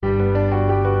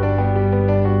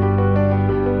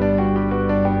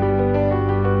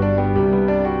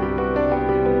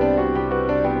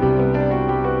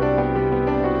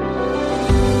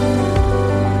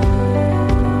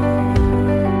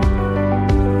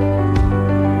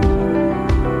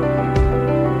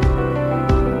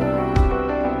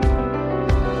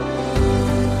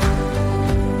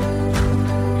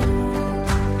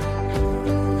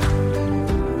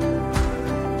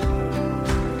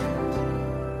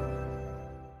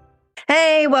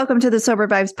Hey, welcome to the Sober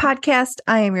Vibes podcast.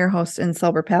 I am your host and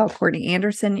sober pal, Courtney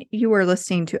Anderson. You are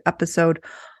listening to episode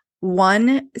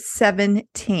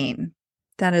 117.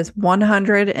 That is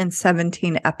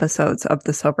 117 episodes of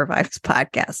the Sober Vibes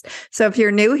podcast. So if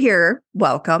you're new here,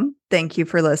 welcome. Thank you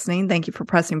for listening. Thank you for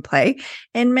pressing play.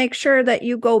 And make sure that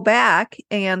you go back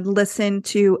and listen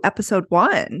to episode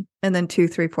 1 and then 2,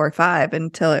 3, 4, 5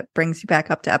 until it brings you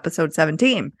back up to episode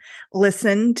 17.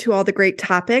 Listen to all the great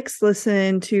topics.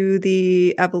 Listen to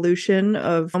the evolution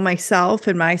of myself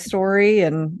and my story,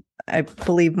 and I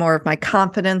believe more of my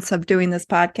confidence of doing this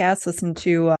podcast. Listen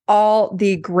to all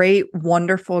the great,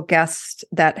 wonderful guests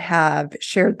that have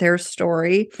shared their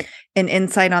story and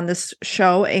insight on this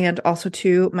show. And also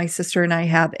to my sister and I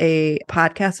have a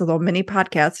podcast, a little mini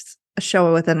podcast, a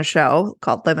show within a show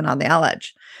called Living on the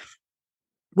Edge.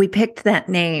 We picked that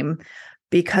name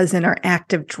because in our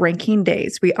active drinking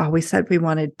days, we always said we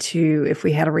wanted to, if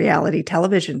we had a reality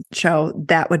television show,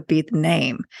 that would be the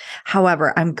name.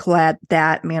 However, I'm glad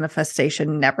that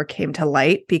manifestation never came to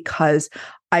light because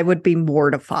I would be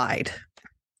mortified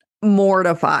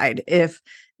if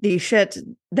the shit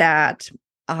that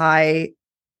I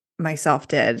myself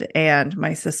did and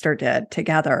my sister did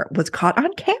together was caught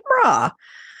on camera.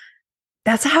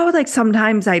 That's how,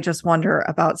 sometimes I just wonder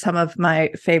about some of my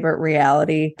favorite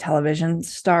reality television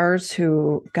stars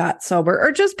who got sober,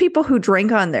 or just people who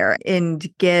drink on there and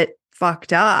get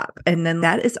fucked up. And then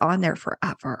that is on there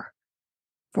forever,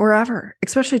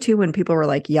 especially too when people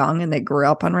were young and they grew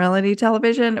up on reality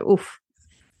television.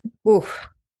 Oof.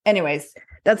 Anyways,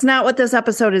 that's not what this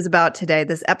episode is about today.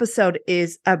 This episode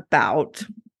is about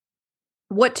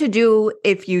what to do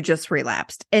if you just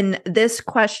relapsed. And this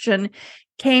question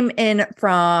came in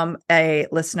from a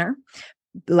listener.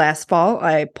 Last fall,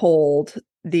 I polled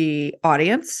the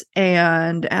audience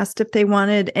and asked if they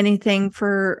wanted anything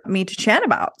for me to chat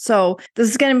about. So this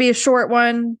is going to be a short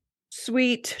one,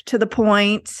 sweet, to the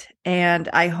point, and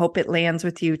I hope it lands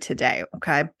with you today,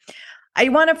 okay? I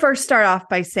want to first start off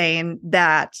by saying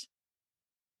that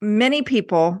many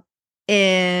people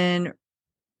in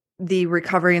the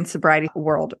recovery and sobriety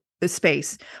world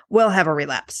space will have a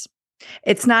relapse.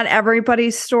 It's not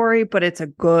everybody's story, but it's a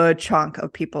good chunk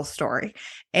of people's story.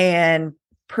 And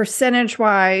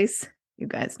percentage-wise, you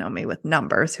guys know me with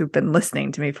numbers who've been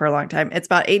listening to me for a long time. It's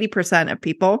about 80% of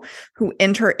people who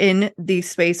enter in the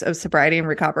space of sobriety and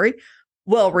recovery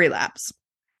will relapse.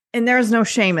 And there's no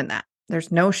shame in that.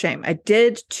 There's no shame. I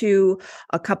did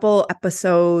a couple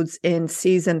episodes in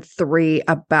season 3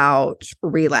 about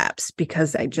relapse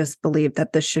because I just believe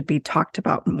that this should be talked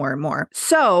about more and more.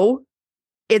 So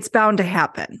it's bound to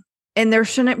happen, and there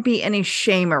shouldn't be any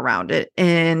shame around it.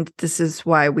 And this is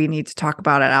why we need to talk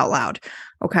about it out loud.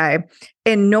 Okay.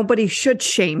 And nobody should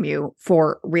shame you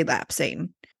for relapsing.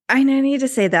 And I need to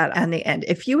say that on the end.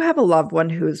 If you have a loved one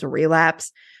who's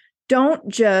relapsed, don't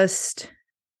just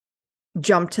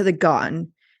jump to the gun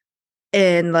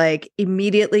and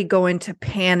immediately go into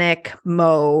panic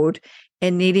mode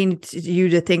and needing you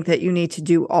to think that you need to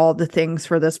do all the things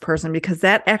for this person, because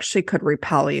that actually could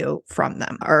repel you from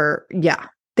them. Or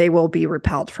they will be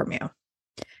repelled from you.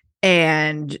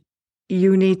 And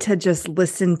you need to just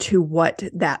listen to what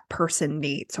that person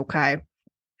needs, okay?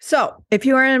 So if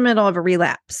you are in the middle of a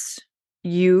relapse,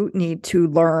 you need to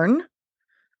learn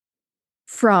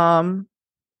from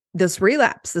this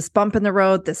relapse, this bump in the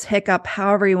road, this hiccup,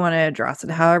 however you want to address it,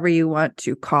 however you want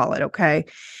to call it, okay?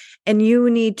 And you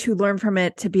need to learn from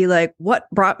it to be what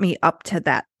brought me up to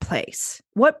that place?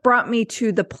 What brought me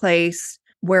to the place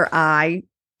where I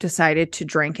decided to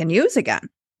drink and use again?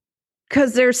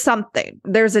 Because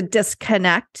there's a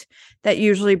disconnect that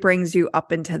usually brings you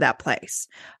up into that place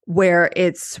where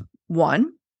it's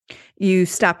 1, you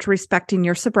stopped respecting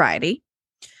your sobriety.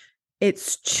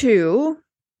 It's 2,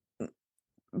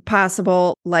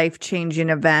 possible life-changing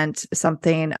event,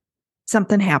 something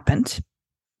happened.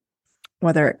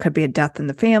 Whether it could be a death in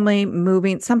the family,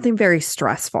 moving, something very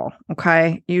stressful,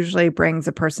 okay? Usually brings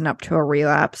a person up to a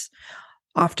relapse.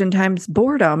 Oftentimes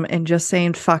boredom and just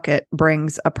saying fuck it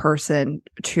brings a person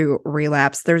to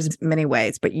relapse. There's many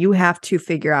ways, but you have to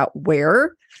figure out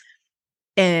where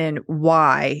and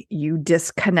why you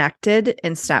disconnected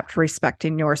and stopped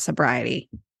respecting your sobriety.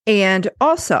 And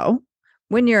also,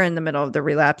 when you're in the middle of the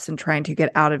relapse and trying to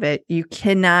get out of it, you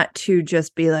cannot to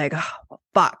just be oh,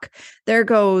 fuck, there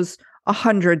goes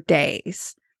 100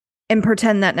 days and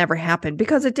pretend that never happened,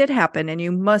 because it did happen. And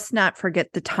you must not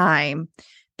forget the time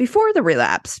before the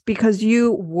relapse, because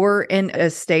you were in a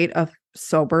state of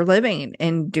sober living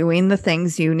and doing the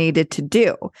things you needed to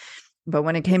do. But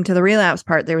when it came to the relapse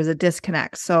part, there was a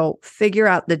disconnect. So figure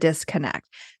out the disconnect.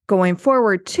 Going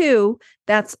forward too,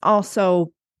 that's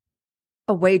also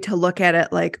a way to look at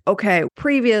it like, okay,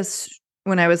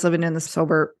 when I was living in the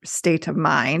sober state of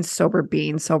mind, sober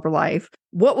being, sober life,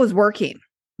 what was working?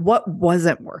 What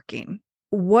wasn't working?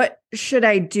 What should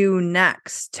I do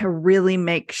next to really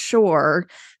make sure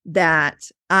that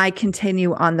I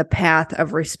continue on the path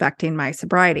of respecting my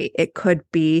sobriety? It could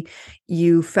be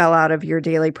you fell out of your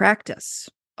daily practice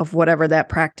of whatever that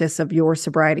practice of your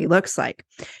sobriety looks like.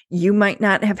 You might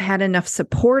not have had enough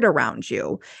support around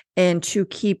you and to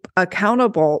keep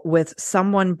accountable with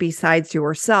someone besides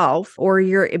yourself or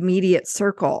your immediate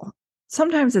circle.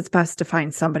 Sometimes it's best to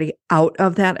find somebody out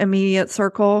of that immediate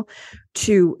circle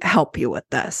to help you with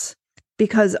this.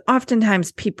 Because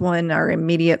oftentimes people in our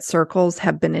immediate circles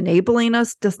have been enabling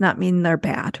us. Does not mean they're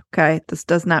bad. Okay. This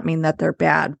does not mean that they're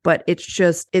bad, but it's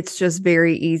just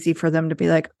very easy for them to be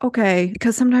like, okay,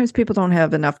 because sometimes people don't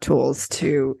have enough tools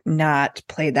to not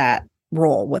play that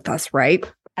role with us, right?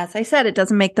 As I said, it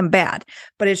doesn't make them bad,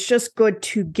 but it's just good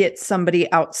to get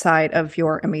somebody outside of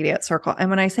your immediate circle. And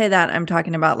when I say that, I'm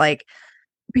talking about like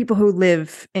people who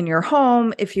live in your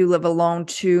home. If you live alone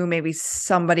too, maybe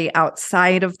somebody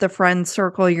outside of the friend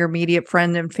circle, your immediate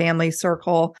friend and family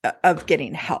circle of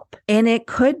getting help. And it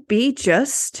could be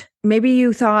just maybe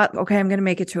you thought, okay, I'm going to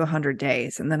make it to 100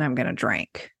 days and then I'm going to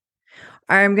drink.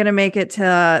 Or I'm going to make it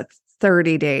to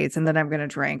 30 days and then I'm going to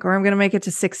drink, or I'm going to make it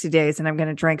to 60 days and I'm going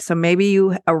to drink. So maybe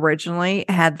you originally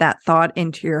had that thought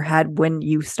into your head when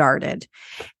you started.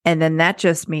 And then that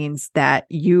just means that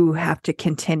you have to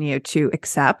continue to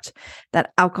accept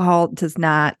that alcohol does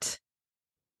not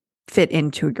fit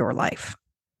into your life.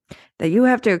 That you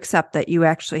have to accept that you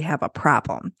actually have a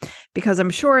problem. Because I'm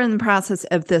sure in the process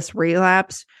of this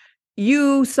relapse,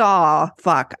 you saw,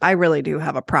 fuck, I really do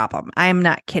have a problem. I'm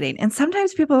not kidding. And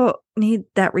sometimes people need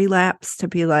that relapse to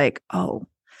be like, oh,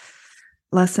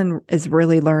 lesson is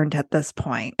really learned at this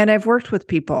point. And I've worked with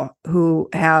people who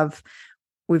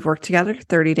we've worked together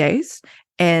 30 days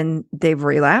and they've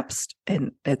relapsed,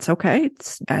 and it's okay.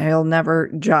 I'll never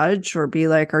judge or be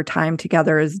like, our time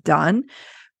together is done.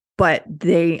 But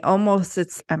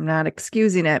I'm not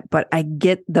excusing it, but I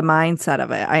get the mindset of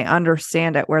it. I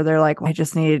understand it where they're like, I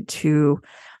just needed to,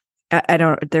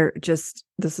 this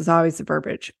is always the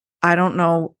verbiage. I don't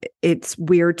know. It's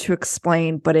weird to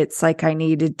explain, but it's like, I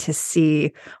needed to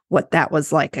see what that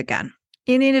was like again.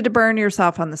 You needed to burn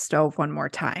yourself on the stove one more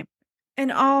time.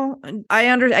 And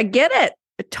I get it.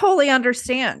 I totally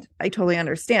understand.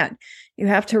 You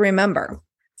have to remember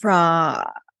from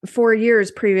 4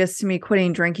 years previous to me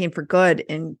quitting drinking for good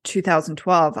in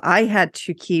 2012, I had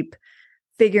to keep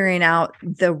figuring out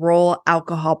the role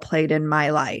alcohol played in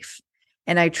my life.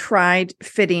 And I tried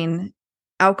fitting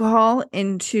alcohol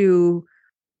into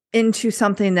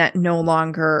something that no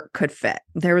longer could fit.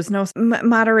 There was no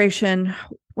moderation.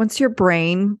 Once your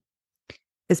brain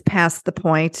is past the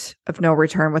point of no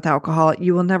return with alcohol,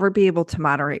 you will never be able to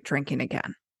moderate drinking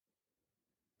again.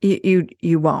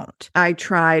 You won't. I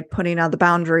tried putting out the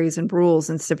boundaries and rules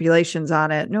and stipulations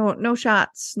on it. No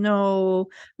shots. No,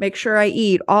 make sure I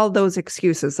eat. All those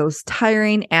excuses, those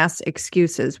tiring ass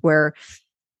excuses where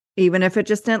even if it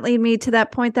just didn't lead me to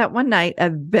that point that one night,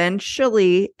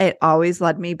 eventually it always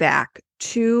led me back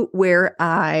to where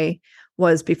I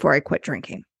was before I quit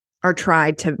drinking or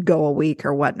tried to go a week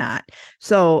or whatnot.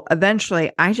 So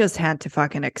eventually I just had to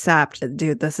fucking accept,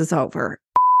 dude, this is over.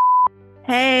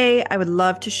 Hey, I would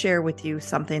love to share with you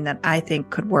something that I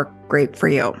think could work great for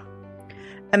you.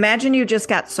 Imagine you just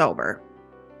got sober.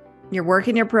 You're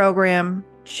working your program,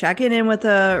 checking in with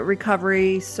a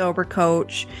recovery sober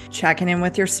coach, checking in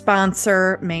with your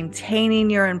sponsor,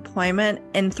 maintaining your employment,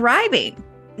 and thriving.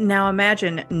 Now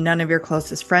imagine none of your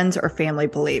closest friends or family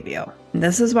believe you. And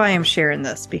this is why I'm sharing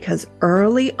this, because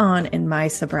early on in my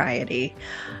sobriety,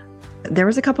 there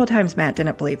was a couple of times Matt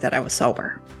didn't believe that I was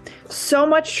sober. So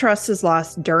much trust is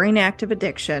lost during active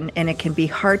addiction, and it can be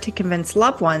hard to convince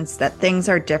loved ones that things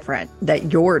are different,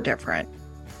 that you're different.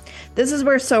 This is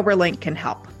where SoberLink can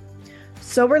help.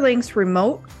 SoberLink's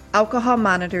remote alcohol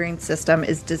monitoring system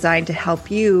is designed to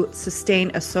help you sustain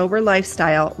a sober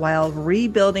lifestyle while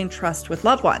rebuilding trust with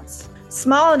loved ones.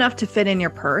 Small enough to fit in your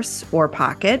purse or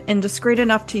pocket and discreet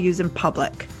enough to use in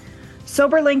public.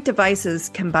 SoberLink devices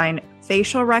combine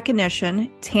facial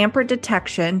recognition, tamper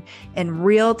detection, and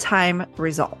real-time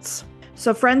results.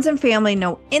 So friends and family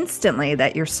know instantly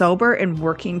that you're sober and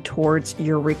working towards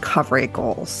your recovery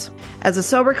goals. As a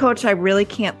sober coach, I really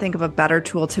can't think of a better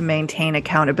tool to maintain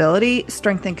accountability,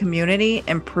 strengthen community,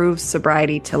 and prove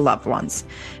sobriety to loved ones.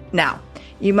 Now,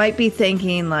 you might be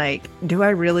thinking like, do I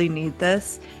really need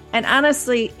this? And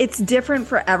honestly, it's different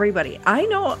for everybody. I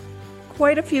know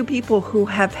quite a few people who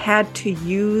have had to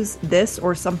use this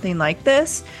or something like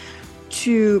this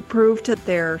to prove to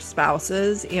their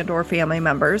spouses and or family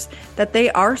members that they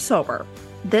are sober.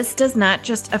 This does not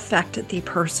just affect the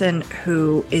person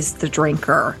who is the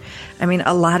drinker. I mean,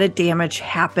 a lot of damage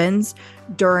happens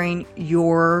during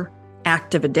your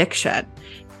active addiction,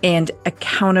 and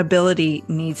accountability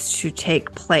needs to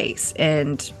take place.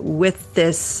 And with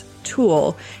this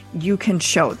tool, you can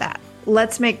show that.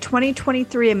 Let's make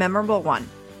 2023 a memorable one.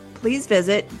 Please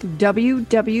visit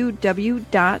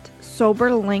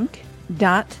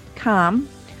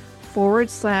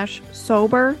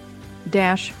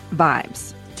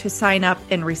www.soberlink.com/sober-vibes to sign up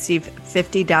and receive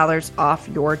 $50 off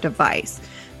your device.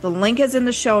 The link is in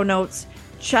the show notes.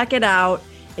 Check it out.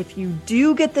 If you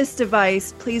do get this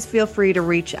device, please feel free to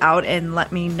reach out and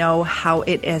let me know how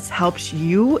it has helped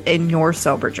you in your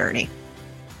sober journey.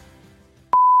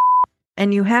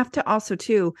 And you have to also,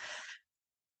 too,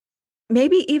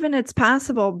 maybe even it's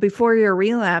possible before your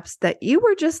relapse that you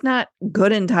were just not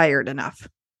good and tired enough.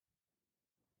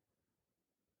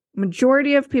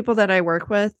 Majority of people that I work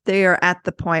with, they are at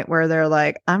the point where they're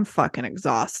like, I'm fucking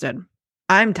exhausted.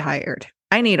 I'm tired.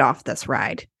 I need off this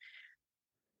ride.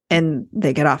 And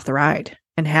they get off the ride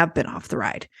and have been off the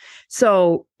ride.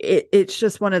 So it's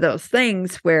just one of those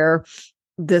things where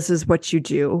this is what you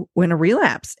do when a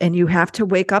relapse, and you have to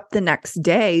wake up the next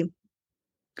day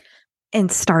and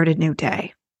start a new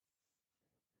day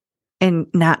and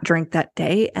not drink that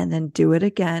day and then do it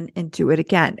again and do it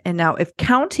again. And now if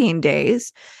counting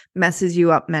days messes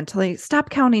you up mentally, stop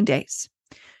counting days.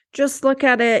 Just look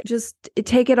at it, just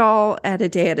take it all at a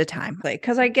day at a time.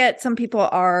 Because I get some people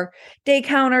are day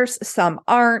counters, some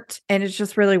aren't, and it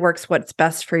just really works what's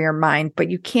best for your mind. But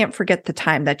you can't forget the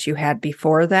time that you had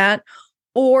before that,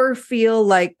 or feel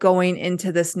like going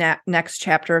into this next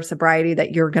chapter of sobriety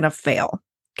that you're going to fail.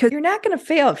 Because you're not going to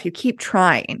fail if you keep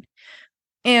trying.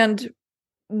 And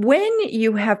when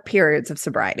you have periods of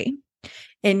sobriety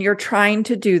and you're trying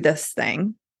to do this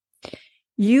thing,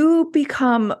 you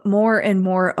become more and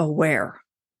more aware,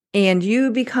 and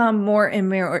you become more and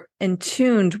more in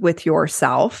tuned with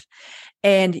yourself,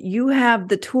 and you have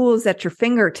the tools at your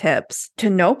fingertips to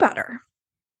know better,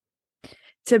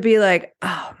 to be like,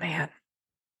 oh man,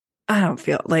 I don't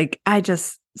feel like I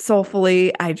don't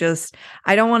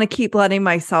want to keep letting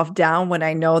myself down when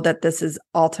I know that this is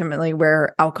ultimately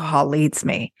where alcohol leads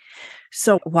me.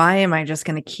 So why am I just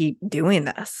going to keep doing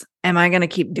this? Am I going to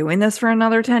keep doing this for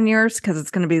another 10 years? Because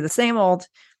it's going to be the same old.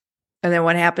 And then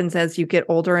what happens as you get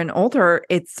older and older,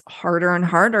 it's harder and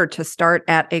harder to start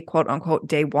at a quote unquote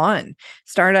day one,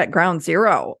 start at ground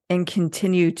zero and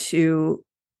continue to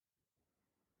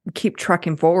keep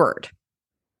trucking forward.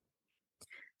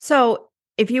 So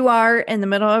if you are in the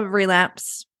middle of a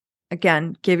relapse,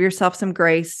 again, give yourself some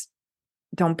grace.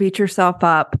 Don't beat yourself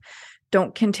up.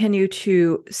 Don't continue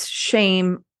to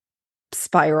shame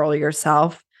spiral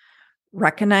yourself.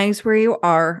 Recognize where you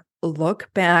are,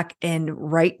 look back and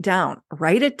write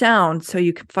it down so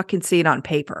you can fucking see it on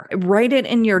paper. Write it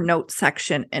in your notes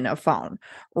section in a phone.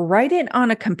 Write it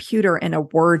on a computer in a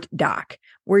Word doc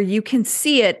where you can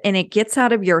see it and it gets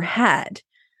out of your head,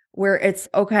 where it's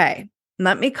okay.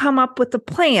 Let me come up with a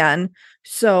plan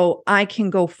so I can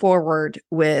go forward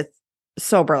with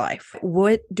sober life.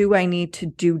 What do I need to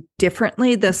do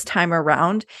differently this time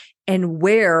around? And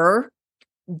where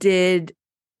did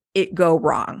it go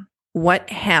wrong? What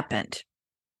happened?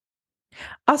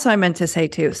 Also, I meant to say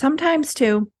too, sometimes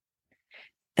too,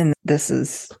 and this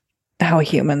is how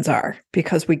humans are,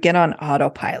 because we get on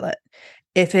autopilot.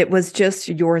 If it was just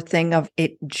your thing of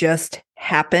it just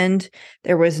happened,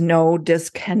 there was no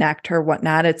disconnect or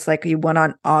whatnot. It's like you went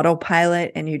on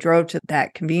autopilot and you drove to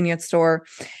that convenience store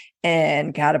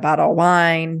and got a bottle of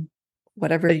wine,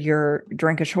 whatever your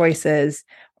drink of choice is,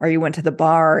 or you went to the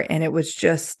bar and it was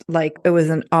just like it was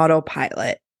an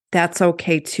autopilot. That's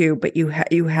okay too, but you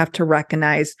have to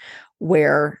recognize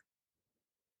where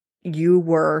you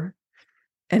were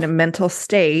in a mental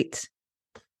state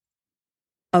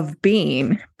of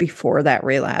being before that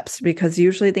relapse, because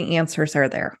usually the answers are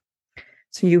there.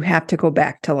 So you have to go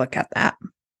back to look at that.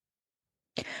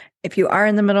 If you are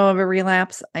in the middle of a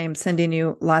relapse, I am sending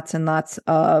you lots and lots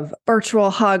of virtual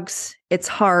hugs. It's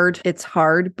hard,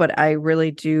 but I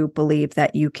really do believe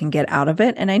that you can get out of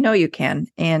it. And I know you can.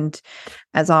 And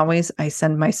as always, I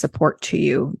send my support to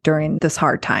you during this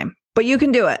hard time, but you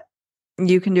can do it.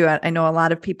 You can do it. I know a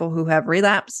lot of people who have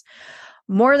relapsed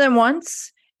more than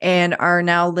once and are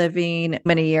now living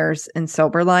many years in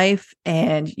sober life.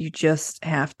 And you just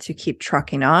have to keep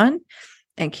trucking on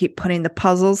and keep putting the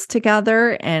puzzles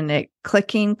together and it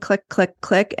clicking, click, click,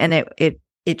 click. And it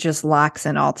just locks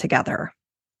in all together.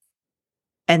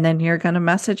 And then you're going to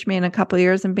message me in a couple of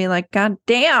years and be like, God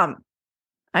damn,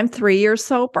 I'm 3 years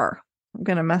sober. I'm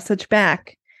going to message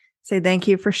back, say thank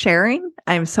you for sharing.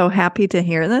 I'm so happy to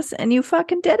hear this. And you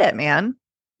fucking did it, man.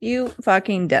 You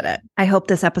fucking did it. I hope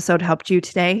this episode helped you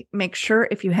today. Make sure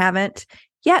if you haven't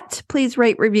yet, please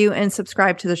rate, review, and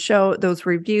subscribe to the show. Those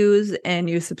reviews and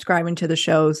you subscribing to the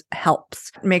shows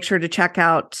helps. Make sure to check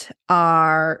out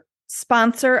our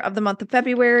sponsor of the month of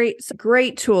February. It's a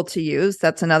great tool to use.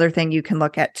 That's another thing you can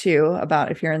look at too,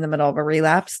 about if you're in the middle of a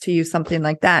relapse, to use something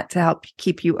like that to help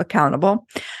keep you accountable.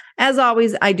 As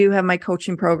always, I do have my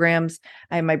coaching programs.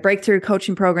 I have my breakthrough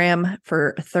coaching program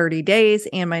for 30 days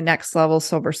and my next level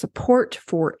sober support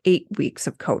for 8 weeks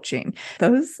of coaching.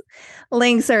 Those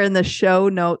links are in the show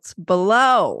notes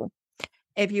below.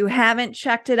 If you haven't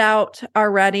checked it out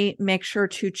already, make sure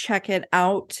to check it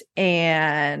out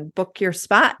and book your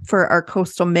spot for our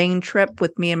coastal Maine trip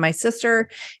with me and my sister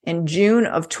in June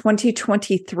of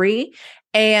 2023.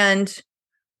 And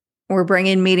we're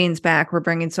bringing meetings back. We're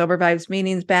bringing Sober Vibes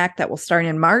meetings back that will start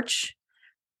in March.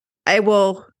 I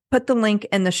will put the link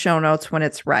in the show notes when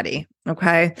it's ready.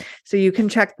 Okay. So you can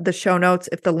check the show notes.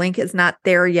 If the link is not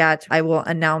there yet, I will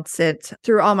announce it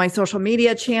through all my social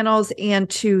media channels and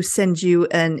to send you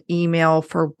an email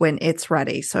for when it's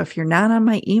ready. So if you're not on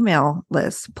my email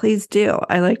list, please do.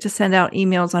 I like to send out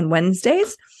emails on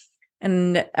Wednesdays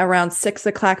and around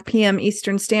 6:00 p.m.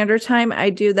 Eastern Standard Time. I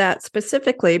do that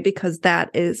specifically because that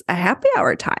is a happy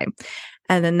hour time.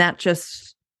 And then that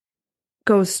just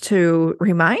goes to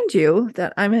remind you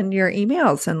that I'm in your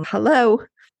emails and hello.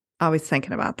 Always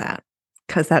thinking about that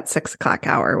because that 6:00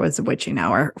 hour was a witching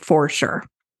hour for sure.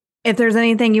 If there's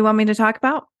anything you want me to talk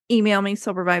about, email me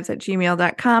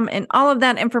sobervibes@gmail.com. And all of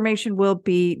that information will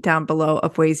be down below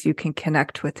of ways you can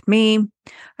connect with me.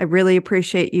 I really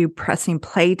appreciate you pressing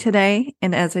play today.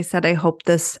 And as I said, I hope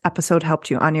this episode helped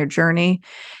you on your journey.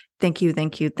 Thank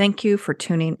you for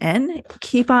tuning in.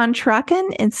 Keep on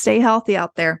trucking and stay healthy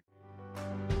out there.